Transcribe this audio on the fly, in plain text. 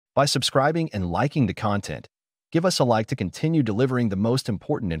By subscribing and liking the content, give us a like to continue delivering the most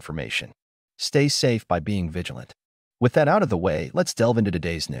important information. Stay safe by being vigilant. With that out of the way, let's delve into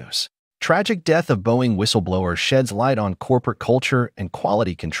today's news. Tragic death of Boeing whistleblower sheds light on corporate culture and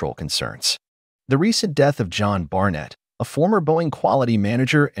quality control concerns. The recent death of John Barnett, a former Boeing Quality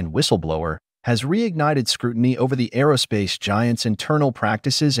Manager and whistleblower, has reignited scrutiny over the aerospace giant's internal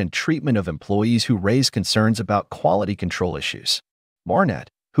practices and treatment of employees who raise concerns about quality control issues. Barnett,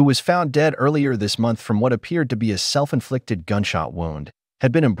 who was found dead earlier this month from what appeared to be a self-inflicted gunshot wound,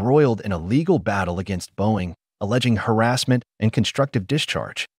 had been embroiled in a legal battle against Boeing, alleging harassment and constructive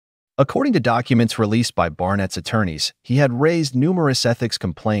discharge. According to documents released by Barnett's attorneys, he had raised numerous ethics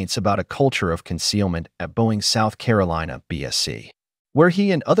complaints about a culture of concealment at Boeing South Carolina, BSC, where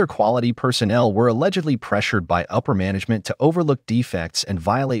he and other quality personnel were allegedly pressured by upper management to overlook defects and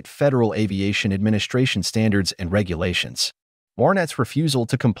violate Federal Aviation Administration standards and regulations. Barnett's refusal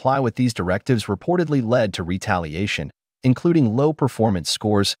to comply with these directives reportedly led to retaliation, including low performance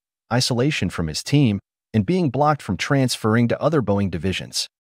scores, isolation from his team, and being blocked from transferring to other Boeing divisions.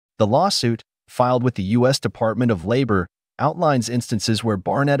 The lawsuit, filed with the U.S. Department of Labor, outlines instances where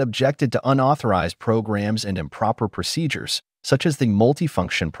Barnett objected to unauthorized programs and improper procedures, such as the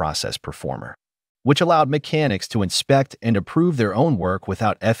multifunction process performer, which allowed mechanics to inspect and approve their own work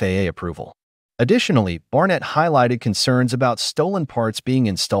without FAA approval. Additionally, Barnett highlighted concerns about stolen parts being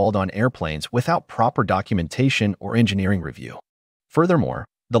installed on airplanes without proper documentation or engineering review. Furthermore,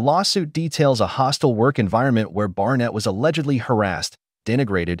 the lawsuit details a hostile work environment where Barnett was allegedly harassed,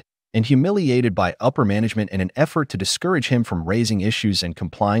 denigrated, and humiliated by upper management in an effort to discourage him from raising issues and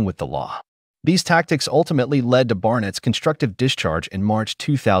complying with the law. These tactics ultimately led to Barnett's constructive discharge in March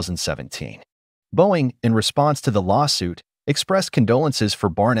 2017. Boeing, in response to the lawsuit, expressed condolences for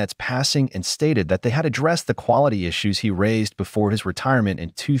Barnett's passing and stated that they had addressed the quality issues he raised before his retirement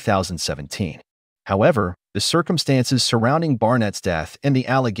in 2017. However, the circumstances surrounding Barnett's death and the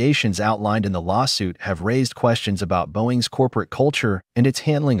allegations outlined in the lawsuit have raised questions about Boeing's corporate culture and its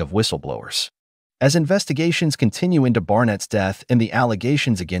handling of whistleblowers. As investigations continue into Barnett's death and the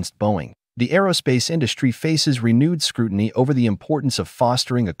allegations against Boeing, the aerospace industry faces renewed scrutiny over the importance of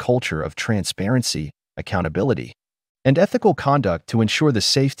fostering a culture of transparency, accountability, and ethical conduct to ensure the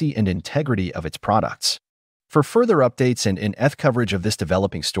safety and integrity of its products. For further updates and in-depth coverage of this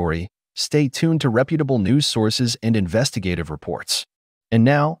developing story, stay tuned to reputable news sources and investigative reports. And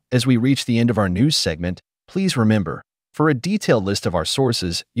now, as we reach the end of our news segment, please remember, for a detailed list of our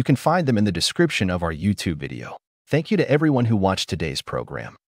sources, you can find them in the description of our YouTube video. Thank you to everyone who watched today's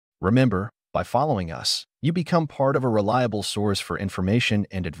program. Remember, by following us, you become part of a reliable source for information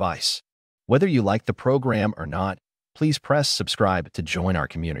and advice. Whether you like the program or not, please press subscribe to join our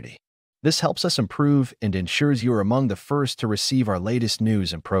community. This helps us improve and ensures you are among the first to receive our latest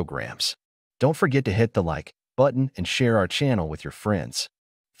news and programs. Don't forget to hit the like button and share our channel with your friends.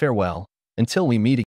 Farewell, until we meet again.